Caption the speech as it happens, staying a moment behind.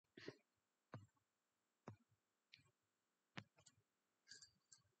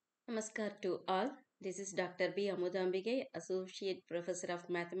Namaskar to all. This is Dr. B Amudhambigai, Associate Professor of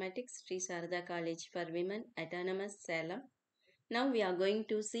Mathematics, Sri Sarada College for Women, Autonomous, Salem. Now we are going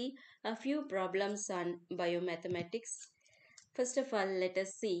to see a few problems on biomathematics. First of all, let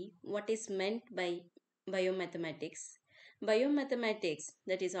us see what is meant by biomathematics. Biomathematics,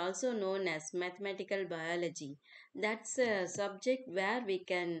 that is also known as mathematical biology, that's a subject where we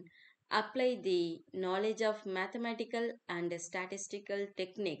can apply the knowledge of mathematical and statistical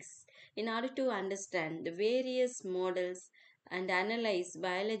techniques in order to understand the various models and analyze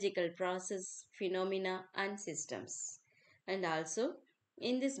biological process, phenomena, and systems. And also,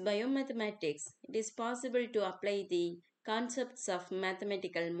 in this biomathematics, it is possible to apply the concepts of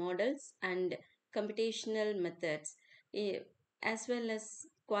mathematical models and computational methods, eh, as well as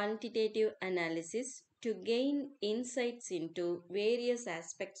quantitative analysis to gain insights into various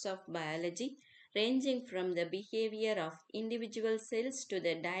aspects of biology, ranging from the behavior of individual cells to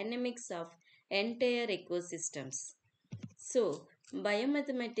the dynamics of entire ecosystems. So,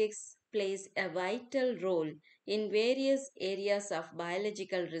 biomathematics plays a vital role in various areas of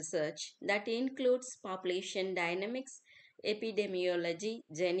biological research that includes population dynamics, epidemiology,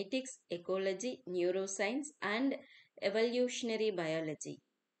 genetics, ecology, neuroscience, and evolutionary biology.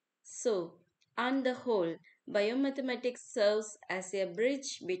 So, on the whole, biomathematics serves as a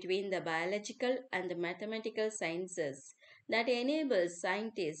bridge between the biological and the mathematical sciences that enables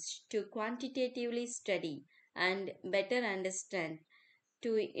scientists to quantitatively study and better understand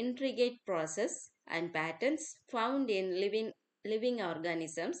to intricate process and patterns found in living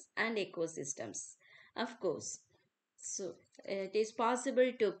organisms and ecosystems. Of course, so it is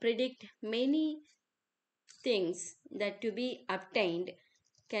possible to predict many things that to be obtained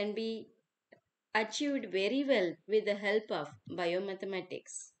can be achieved very well with the help of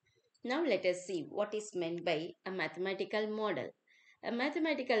biomathematics. Now let us see what is meant by a mathematical model. A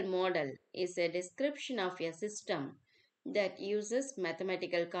mathematical model is a description of a system that uses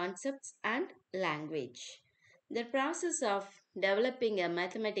mathematical concepts and language. The process of developing a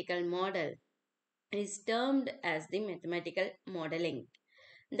mathematical model is termed as the mathematical modeling.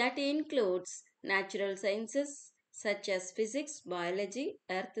 That includes natural sciences such as physics, biology,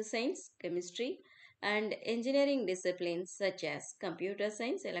 earth science, chemistry, and engineering disciplines such as computer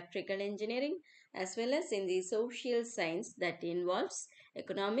science, electrical engineering, as well as in the social science that involves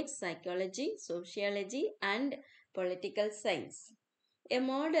economics, psychology, sociology, and political science. A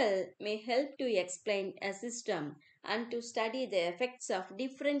model may help to explain a system and to study the effects of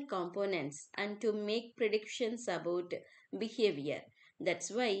different components and to make predictions about behavior. That's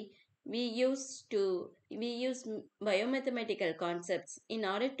why we use biomathematical concepts in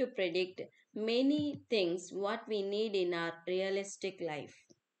order to predict many things what we need in our realistic life.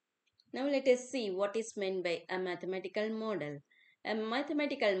 Now let us see what is meant by a mathematical model. A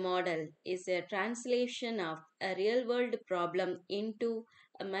mathematical model is a translation of a real world problem into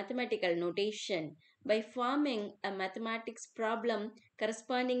a mathematical notation by forming a mathematics problem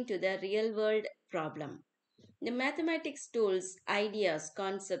corresponding to the real world problem. The mathematics tools, ideas,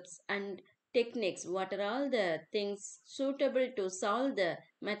 concepts, and techniques, what are all the things suitable to solve the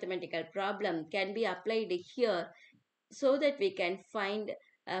mathematical problem, can be applied here so that we can find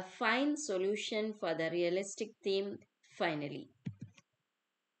a fine solution for the realistic theme finally.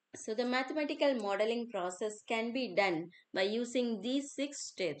 So, the mathematical modeling process can be done by using these 6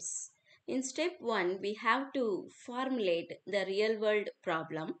 steps. In step 1, we have to formulate the real world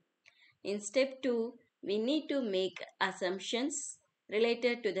problem. In step 2, we need to make assumptions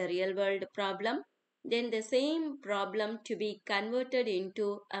related to the real world problem. Then the same problem to be converted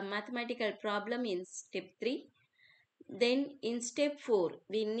into a mathematical problem in step 3. Then in step 4,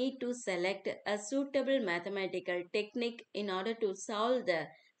 we need to select a suitable mathematical technique in order to solve the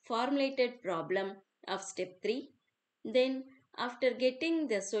formulated problem of step 3. Then after getting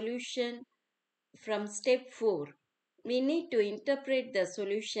the solution from step 4, we need to interpret the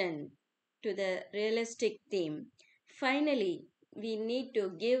solution to the realistic theme. Finally, we need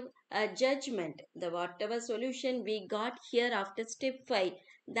to give a judgment, the whatever solution we got here after step 5,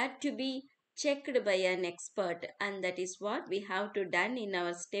 that to be checked by an expert, and that is what we have to done in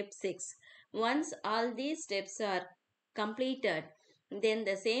our step 6. Once all these steps are completed, then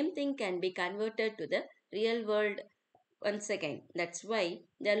the same thing can be converted to the real world once again. That's why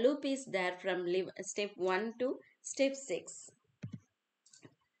the loop is there from step 1 to step 6.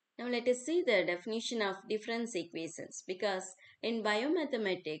 Now let us see the definition of difference equations, because in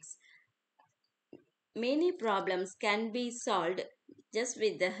biomathematics many problems can be solved just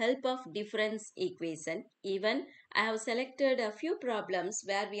with the help of difference equation even I have selected a few problems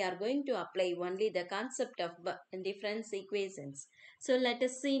where we are going to apply only the concept of difference equations. So let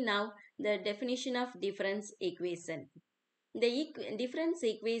us see now the definition of difference equation. The difference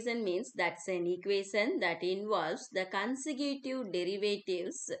equation means that's an equation that involves the consecutive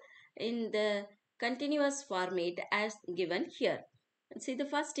derivatives in the continuous format as given here. See the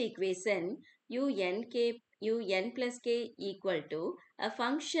first equation, un plus k equal to a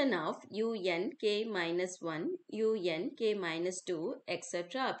function of un k minus 1, un k minus 2,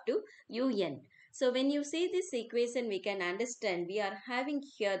 etc. up to un. So when you see this equation, we can understand we are having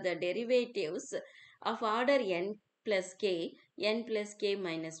here the derivatives of order n plus k, n plus k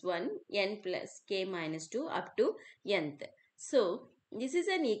minus 1, n plus k minus 2 up to nth. So this is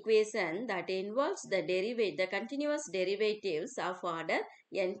an equation that involves the continuous derivatives of order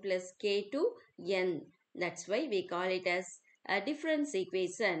n plus k to n. That's why we call it as a difference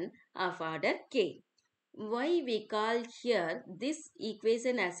equation of order k. Why we call here this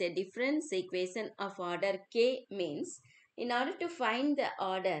equation as a difference equation of order k means in order to find the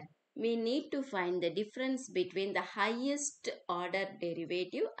order, we need to find the difference between the highest order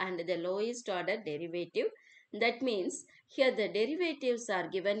derivative and the lowest order derivative. That means here the derivatives are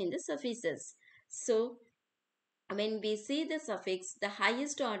given in the suffixes. So when we see the suffix, the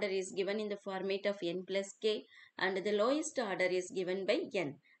highest order is given in the format of n plus k and the lowest order is given by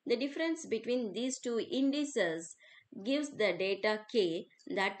n. The difference between these two indices gives the data k,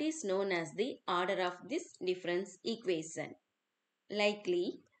 that is known as the order of this difference equation.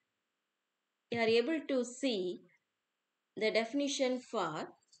 Likely, you are able to see the definition for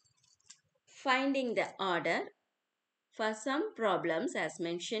finding the order for some problems as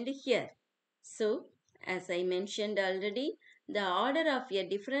mentioned here. So, as I mentioned already, the order of a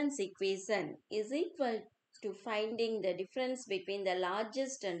difference equation is equal to finding the difference between the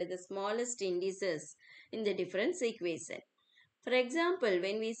largest and the smallest indices in the difference equation. For example,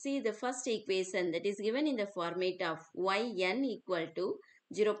 when we see the first equation that is given in the format of yn equal to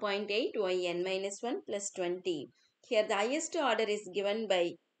 0.8 yn minus 1 plus 20. Here the highest order is given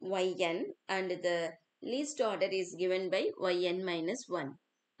by yn and the least order is given by yn minus 1.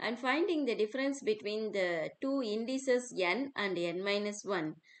 And finding the difference between the two indices n and n minus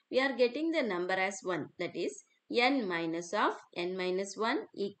 1, we are getting the number as 1. That is n minus of n minus 1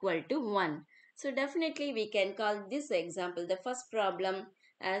 equal to 1. So definitely we can call this example, the first problem,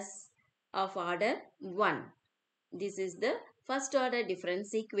 as of order 1. This is the first order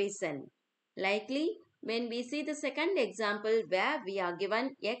difference equation. Likely, when we see the second example where we are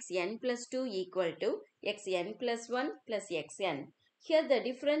given xn plus 2 equal to xn plus 1 plus xn. Here the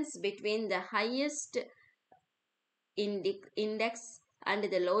difference between the highest index and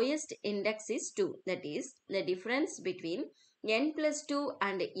the lowest index is 2. That is, the difference between n plus 2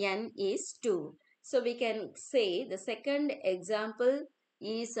 and n is 2. So we can say the second example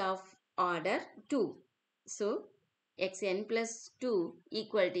is of order 2. So xn plus 2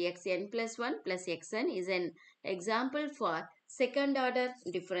 equal to xn plus 1 plus xn is an example for second order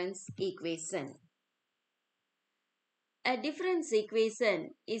difference equation. A difference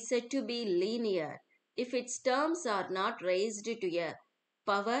equation is said to be linear if its terms are not raised to a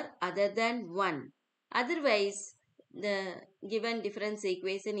power other than 1. Otherwise, the given difference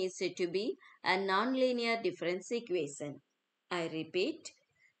equation is said to be a nonlinear difference equation. I repeat,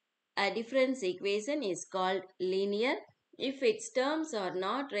 a difference equation is called linear if its terms are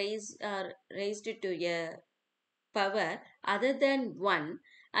not raised to a power other than 1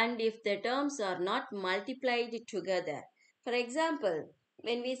 and if the terms are not multiplied together. For example,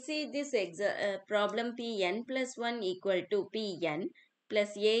 when we see this problem Pn plus 1 equal to Pn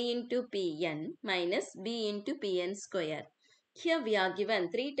plus A into Pn minus B into Pn square. Here we are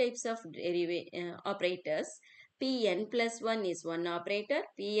given three types of operators. Pn plus 1 is one operator.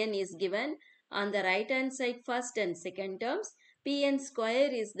 Pn is given on the right hand side first and second terms. Pn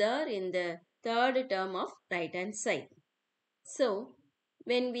square is there in the third term of right hand side. So,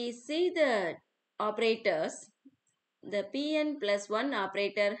 when we see the operators, the Pn plus 1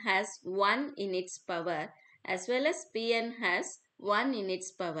 operator has 1 in its power as well as Pn has 1 in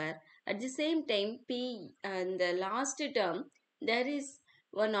its power. At the same time, P in the last term, there is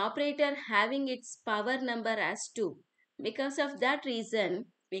one operator having its power number as 2. Because of that reason,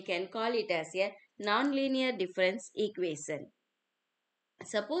 we can call it as a nonlinear difference equation.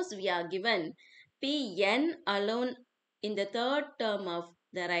 Suppose we are given Pn alone in the third term of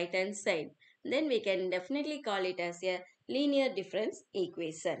the right hand side, then we can definitely call it as a linear difference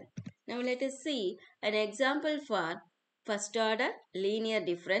equation. Now let us see an example for first order linear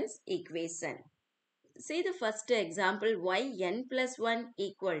difference equation. see the first example, yn plus 1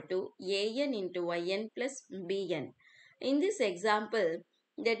 equal to an into yn plus bn. In this example,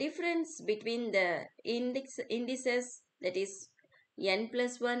 the difference between the indices, that is n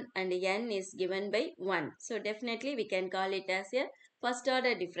plus 1 and n, is given by 1. So definitely we can call it as a first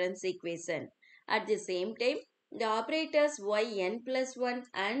order difference equation. At the same time, the operators yn plus 1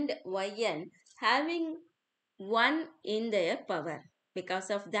 and yn having 1 in their power. Because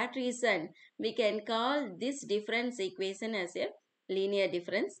of that reason, we can call this difference equation as a linear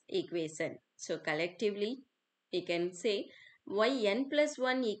difference equation. So collectively, we can say yn plus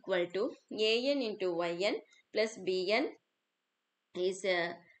 1 equal to an into yn plus bn is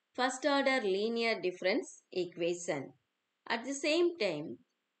a first order linear difference equation. At the same time,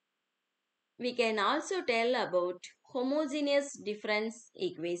 we can also tell about homogeneous difference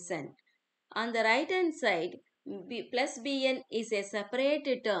equation. On the right hand side, plus bn is a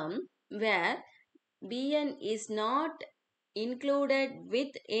separate term where bn is not included with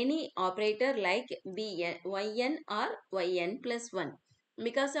any operator like bn, yn or yn plus 1.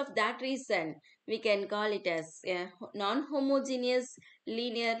 Because of that reason, we can call it as a non-homogeneous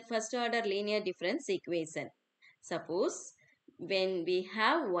linear first order linear difference equation. Suppose when we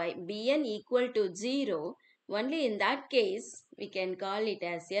have bn equal to 0, only in that case we can call it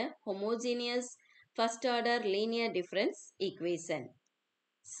as a homogeneous first order linear difference equation.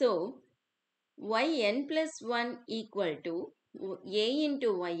 So yn plus 1 equal to a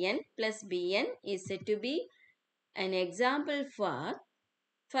into yn plus bn is said to be an example for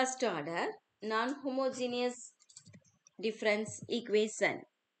first order non-homogeneous difference equation.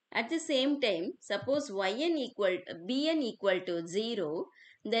 At the same time, suppose bn equal to 0,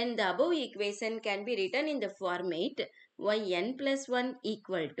 then the above equation can be written in the format yn plus 1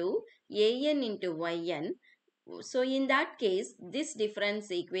 equal to an into yn. So in that case, this difference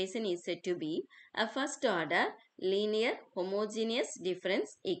equation is said to be a first order linear homogeneous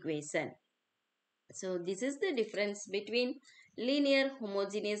difference equation. So this is the difference between linear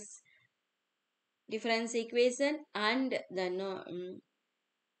homogeneous difference equation and the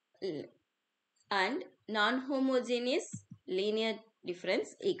non-homogeneous linear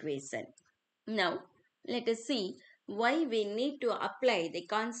difference equation. Now, let us see why we need to apply the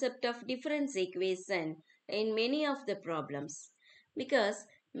concept of difference equation in many of the problems. Because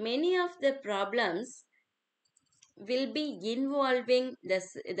many of the problems will be involving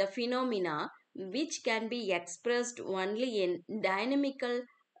the phenomena which can be expressed only in dynamical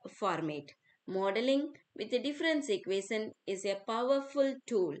format. Modeling with a difference equation is a powerful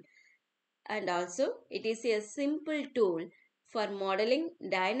tool, and also it is a simple tool for modeling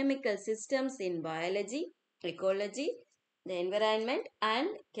dynamical systems in biology, ecology, the environment and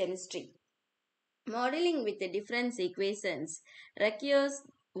chemistry. Modeling with the difference equations requires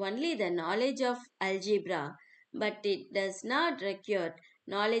only the knowledge of algebra, but it does not require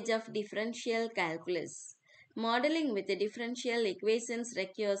knowledge of differential calculus. Modeling with the differential equations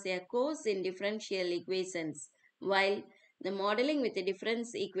requires a course in differential equations, while the modeling with the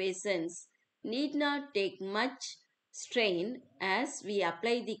difference equations need not take much strain as we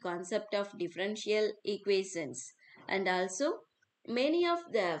apply the concept of differential equations. And also, many of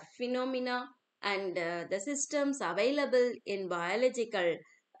the phenomena and the systems available in biological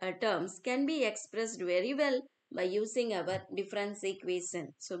terms can be expressed very well by using our difference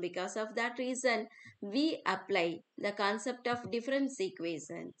equation. So because of that reason, we apply the concept of difference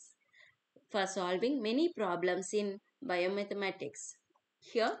equations for solving many problems in biomathematics.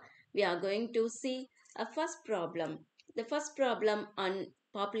 Here we are going to see a first problem. The first problem on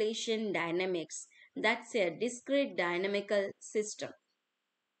population dynamics, that's a discrete dynamical system.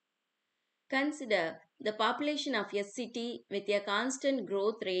 Consider the population of a city with a constant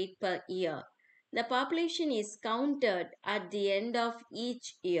growth rate per year. The population is counted at the end of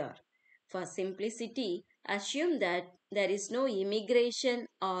each year. For simplicity, assume that there is no immigration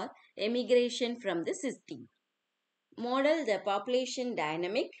or emigration from the city. Model the population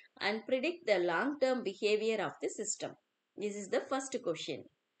dynamic and predict the long-term behavior of the system. This is the first question.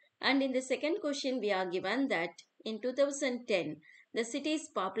 And in the second question, we are given that in 2010, the city's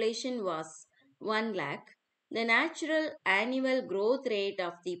population was 1 lakh. The natural annual growth rate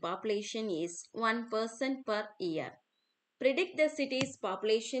of the population is 1% per year. Predict the city's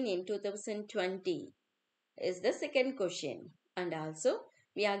population in 2020 is the second question. And also,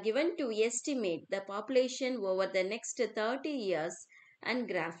 we are given to estimate the population over the next 30 years and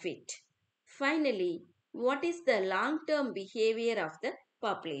graph it. Finally, what is the long-term behavior of the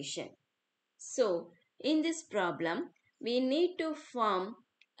population? So, in this problem, we need to form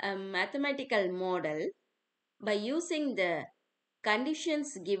a mathematical model by using the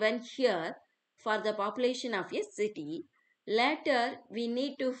conditions given here for the population of a city. Later, we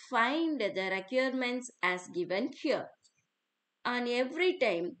need to find the requirements as given here. On every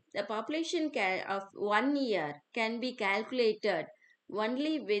time, the population of 1 year can be calculated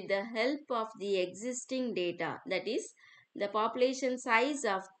only with the help of the existing data, that is the population size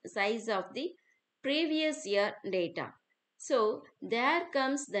of the previous year data. So there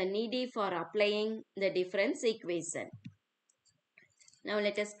comes the need for applying the difference equation. Now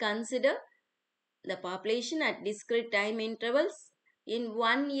let us consider the population at discrete time intervals in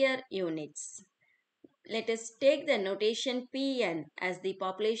 1 year units. Let us take the notation Pn as the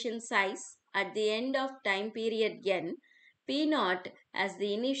population size at the end of time period n, P0 as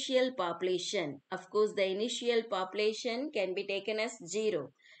the initial population. Of course, the initial population can be taken as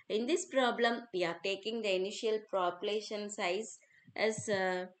 0. In this problem, we are taking the initial population size as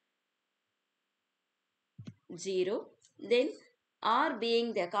 0. Then R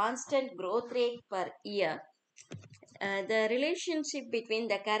being the constant growth rate per year. The relationship between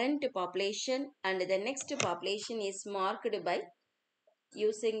the current population and the next population is marked by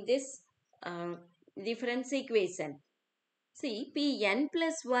using this difference equation. See, Pn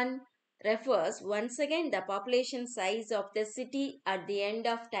plus 1 refers once again the population size of the city at the end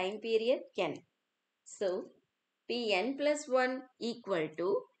of time period n. So, Pn plus 1 equal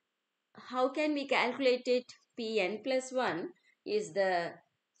to, how can we calculate it? Pn plus 1 is the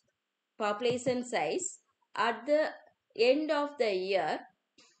population size at the end of the year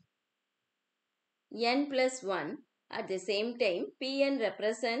n plus 1. At the same time, Pn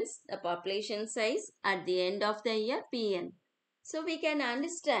represents the population size at the end of the year Pn. So we can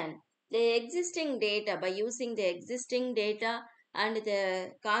understand the existing data by using the existing data and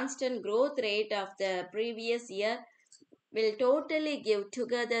the constant growth rate of the previous year will totally give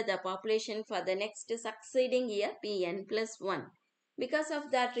together the population for the next succeeding year Pn plus 1. Because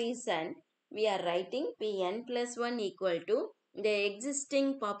of that reason, we are writing Pn plus 1 equal to the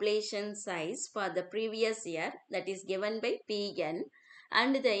existing population size for the previous year, that is given by Pn,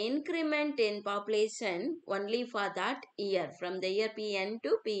 and the increment in population only for that year from the year Pn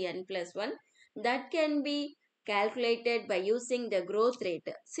to Pn plus 1, that can be calculated by using the growth rate.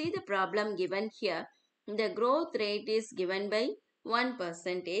 See the problem given here. The growth rate is given by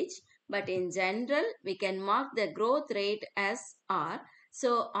 1%, but in general we can mark the growth rate as R.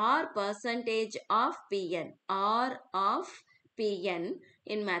 So R percentage of Pn, R of Pn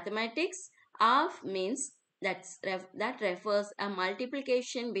in mathematics, of means that refers a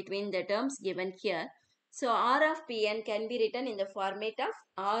multiplication between the terms given here. So R of Pn can be written in the format of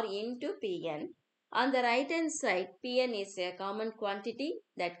R into Pn. On the right hand side, Pn is a common quantity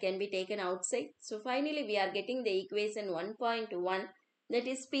that can be taken outside. So finally we are getting the equation 1.1, that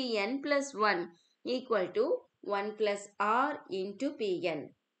is Pn plus 1 equal to 1 plus R into Pn.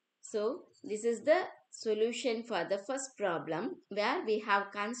 So this is the solution for the first problem, where we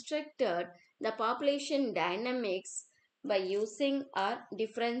have constructed the population dynamics by using our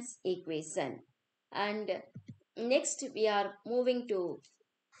difference equation. And next we are moving to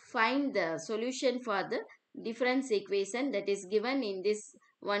find the solution for the difference equation that is given in this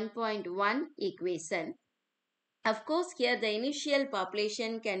 1.1 equation. Of course, here the initial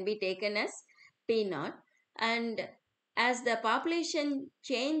population can be taken as P0, and as the population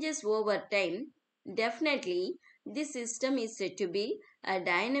changes over time, definitely this system is said to be a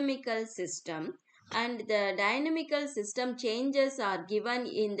dynamical system, and the dynamical system changes are given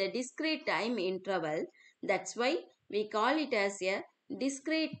in the discrete time interval. That's why we call it as a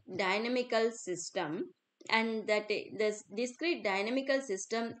discrete dynamical system, and that this discrete dynamical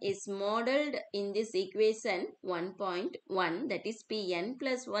system is modeled in this equation 1.1, that is Pn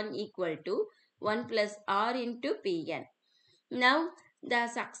plus 1 equal to 1 plus R into Pn. Now the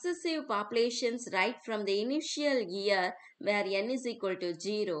successive populations right from the initial year where n is equal to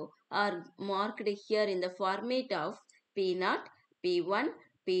 0 are marked here in the format of P0, P1,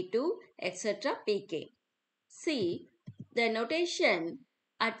 P2, etc. Pk. See the notation.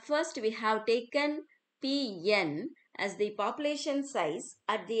 At first we have taken Pn as the population size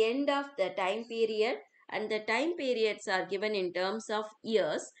at the end of the time period, and the time periods are given in terms of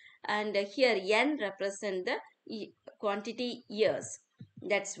years, and here n represent the quantity years.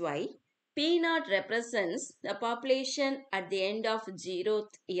 That's why P0 represents the population at the end of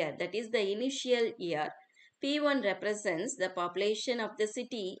 0th year, that is the initial year. P1 represents the population of the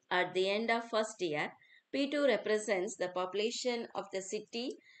city at the end of first year. P2 represents the population of the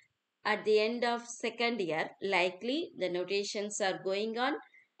city at the end of second year. Likely the notations are going on,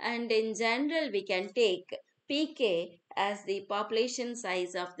 and in general we can take Pk as the population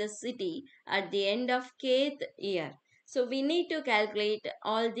size of the city at the end of kth year. So we need to calculate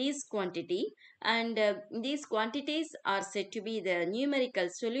all these quantity, and these quantities are said to be the numerical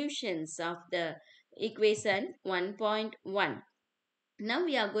solutions of the equation 1.1. Now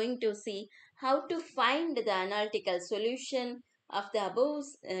we are going to see how to find the analytical solution of the above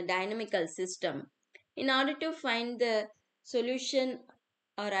dynamical system. In order to find the solution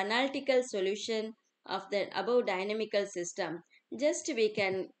or analytical solution of the above dynamical system, just we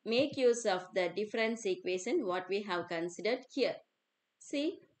can make use of the difference equation what we have considered here.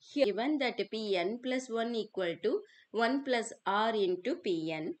 See, here given that Pn plus 1 equal to 1 plus R into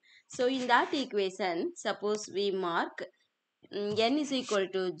Pn. So in that equation, suppose we mark n is equal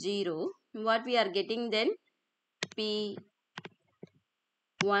to 0. What we are getting then? P1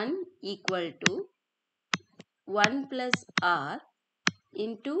 equal to 1 plus R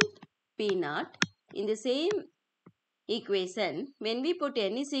into P naught. In the same equation, when we put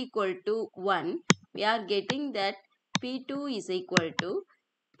n is equal to 1, we are getting that P2 is equal to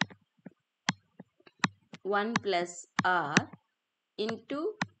 1 plus R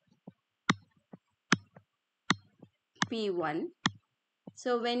into P1.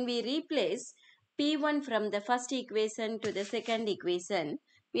 So when we replace P1 from the first equation to the second equation,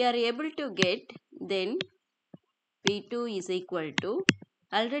 we are able to get then P2 is equal to,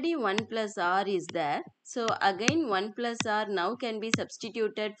 already 1 plus R is there. So again 1 plus R now can be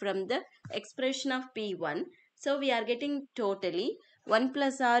substituted from the expression of P1. So we are getting totally 1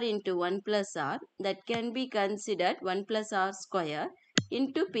 plus R into 1 plus R, that can be considered 1 plus R square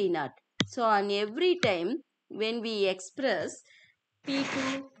into P naught. So on every time when we express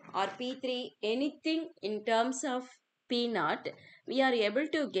P2 or P3 anything in terms of P naught, we are able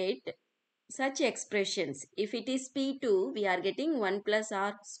to get such expressions. If it is P2, we are getting 1 plus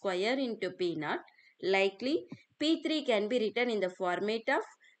R square into P naught. Likely, P3 can be written in the format of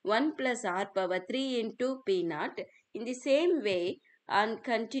 1 plus R power 3 into P naught. In the same way, and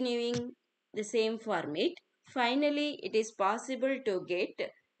continuing the same format, finally it is possible to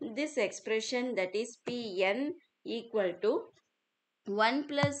get this expression, that is Pn equal to 1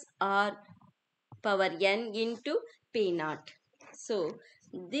 plus R power n into P naught. So,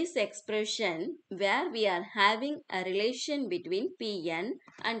 this expression where we are having a relation between Pn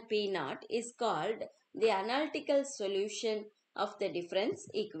and P naught is called the analytical solution of the difference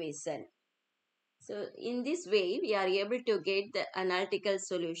equation. So, in this way, we are able to get the analytical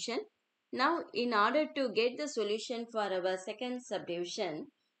solution. Now, in order to get the solution for our second subdivision,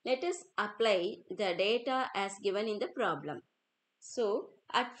 let us apply the data as given in the problem. So,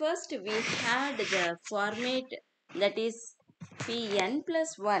 at first we had the format, that is Pn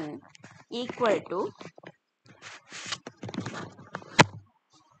plus 1 equal to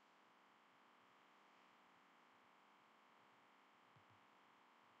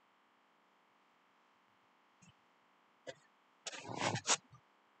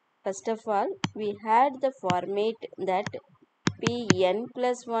first of all we had the format that Pn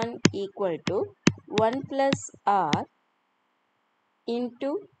plus 1 equal to 1 plus R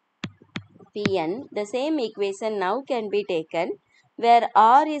into Pn. The same equation now can be taken where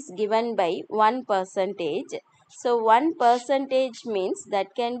R is given by 1%. So 1% means that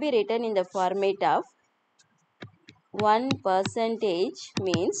can be written in the format of 1%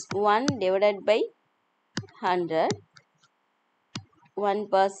 means 1 divided by 100.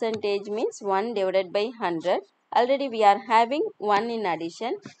 1% means 1 divided by 100. Already we are having 1 in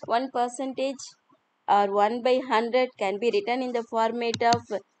addition. 1% or 1 by 100 can be written in the format of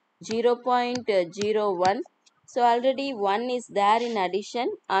 0.01. So already 1 is there in addition.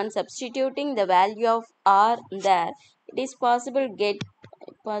 On substituting the value of R there, it is possible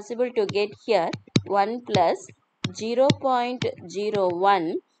to get here 1 plus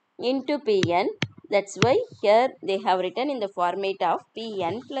 0.01 into Pn. That's why here they have written in the format of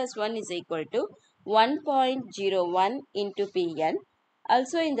Pn plus 1 is equal to 1.01 into Pn.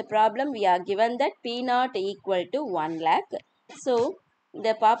 Also in the problem we are given that P naught equal to 1 lakh. So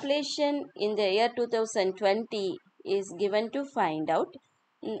the population in the year 2020 is given to find out.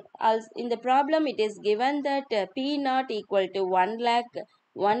 In the problem it is given that P naught equal to 1 lakh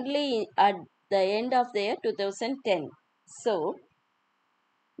only at the end of the year 2010. So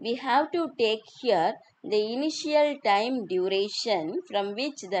we have to take here the initial time duration from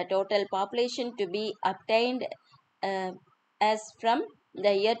which the total population to be obtained uh, as from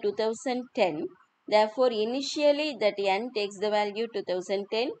the year 2010. Therefore, initially that n takes the value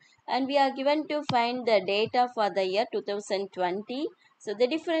 2010 and we are given to find the data for the year 2020. So, the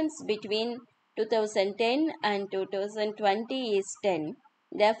difference between 2010 and 2020 is 10.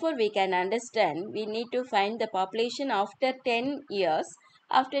 Therefore, we can understand we need to find the population after 10 years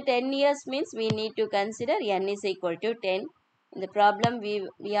After 10 years means we need to consider n is equal to 10. In the problem we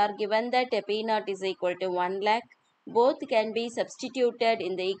are given that P naught is equal to 1 lakh. Both can be substituted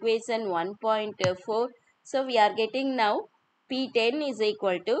in the equation 1.4. So we are getting now P10 is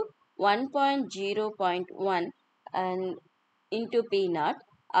equal to 1.0.1 and into P naught.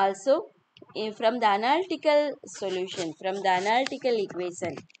 Also from the analytical solution, from the analytical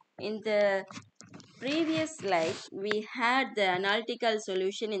equation, in the previous slide, we had the analytical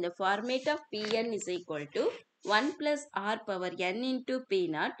solution in the format of Pn is equal to 1 plus r power n into P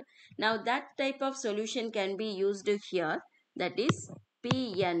naught. Now that type of solution can be used here. That is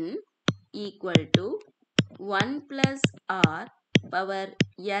Pn equal to 1 plus r power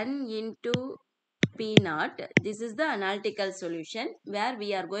n into P naught. This is the analytical solution where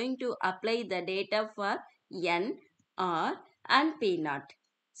we are going to apply the data for n, r and P naught.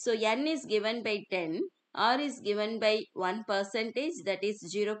 So n is given by 10, r is given by 1 percentage, that is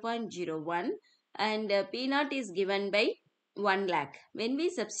 0.01, and P naught is given by 1 lakh. When we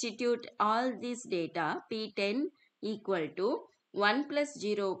substitute all this data, P10 equal to 1 plus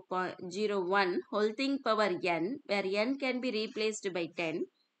 0.01 whole thing power n, where n can be replaced by 10,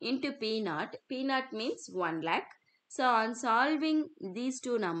 into P naught. P naught means 1 lakh. So on solving these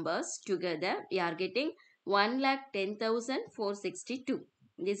two numbers together, we are getting 1,10,462.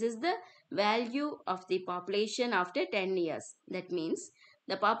 This is the value of the population after 10 years. That means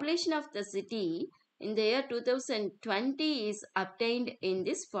the population of the city in the year 2020 is obtained in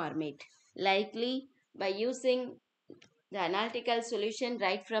this format. Likely by using the analytical solution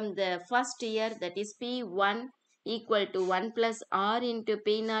right from the first year, that is P1 equal to 1 plus r into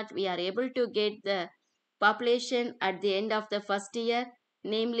P naught, we are able to get the population at the end of the first year,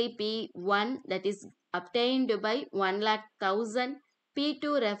 namely P1, that is obtained by 1 lakh thousand.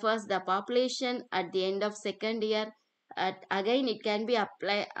 P2 refers the population at the end of second year. Again it can be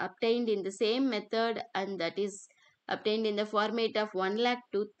obtained in the same method, and that is obtained in the format of 1 lakh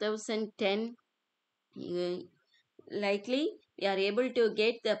 2010. Likely we are able to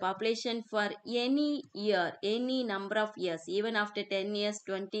get the population for any year, any number of years, even after 10 years,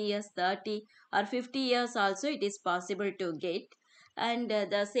 20 years, 30 or 50 years also it is possible to get. And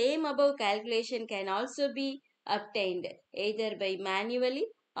the same above calculation can also be obtained either by manually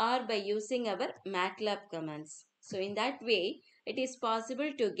or by using our MATLAB commands. So in that way it is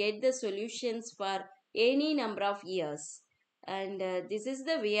possible to get the solutions for any number of years. And this is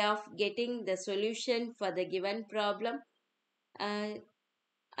the way of getting the solution for the given problem. uh,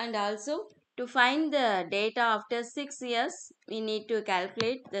 and also to find the data after 6 years, we need to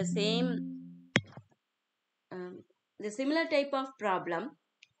calculate um, the similar type of problem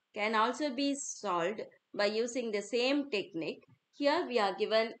can also be solved by using the same technique. Here we are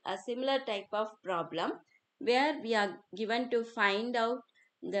given a similar type of problem where we are given to find out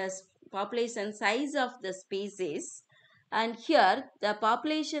the population size of the species, and here the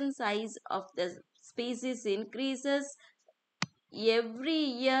population size of the species increases every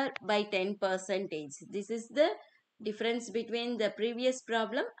year by 10 percentage. This is the difference between the previous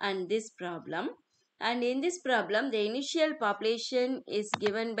problem and this problem. And in this problem, the initial population is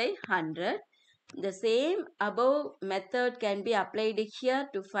given by 100. The same above method can be applied here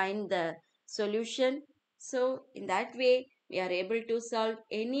to find the solution. So in that way, we are able to solve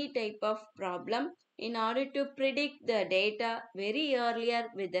any type of problem in order to predict the data very earlier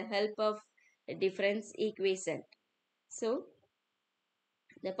with the help of a difference equation. So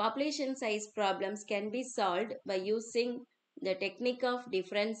the population size problems can be solved by using the technique of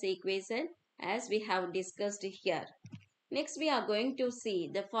difference equation as we have discussed here. Next we are going to see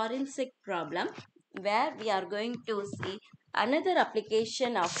the forensic problem, where we are going to see another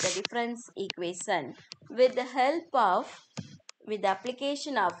application of the difference equation with the help of with the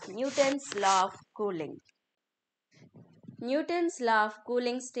application of Newton's law of cooling. Newton's law of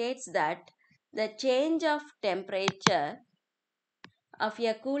cooling states that the change of temperature of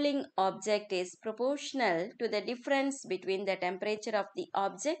a cooling object is proportional to the difference between the temperature of the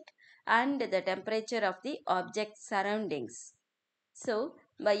object and the temperature of the object's surroundings. So,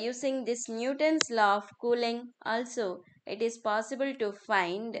 by using this Newton's law of cooling also, it is possible to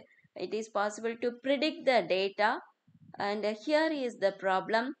predict the data. And here is the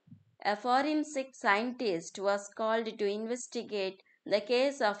problem. A forensic scientist was called to investigate the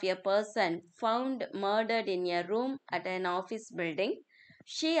case of a person found murdered in a room at an office building.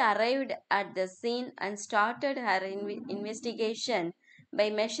 She arrived at the scene and started her investigation by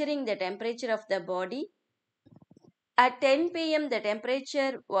measuring the temperature of the body. At 10 p.m., the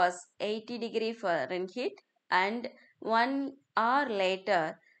temperature was 80 degree Fahrenheit, and 1 hour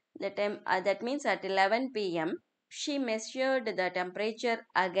later, that means at 11 p.m., she measured the temperature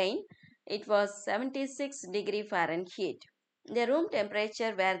again. It was 76 degree Fahrenheit. The room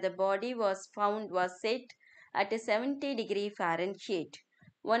temperature where the body was found was set at 70 degree Fahrenheit.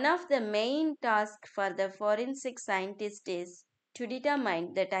 One of the main tasks for the forensic scientist is to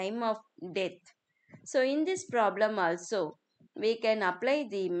determine the time of death. So in this problem also, we can apply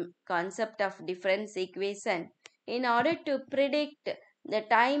the concept of difference equation in order to predict the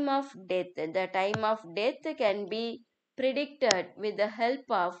time of death. The time of death can be predicted with the help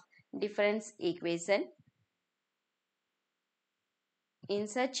of difference equation. In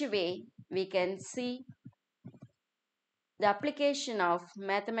such a way, we can see the application of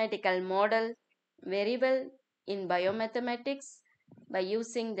mathematical model very well in biomathematics by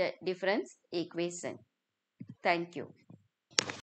using the difference equation. Thank you.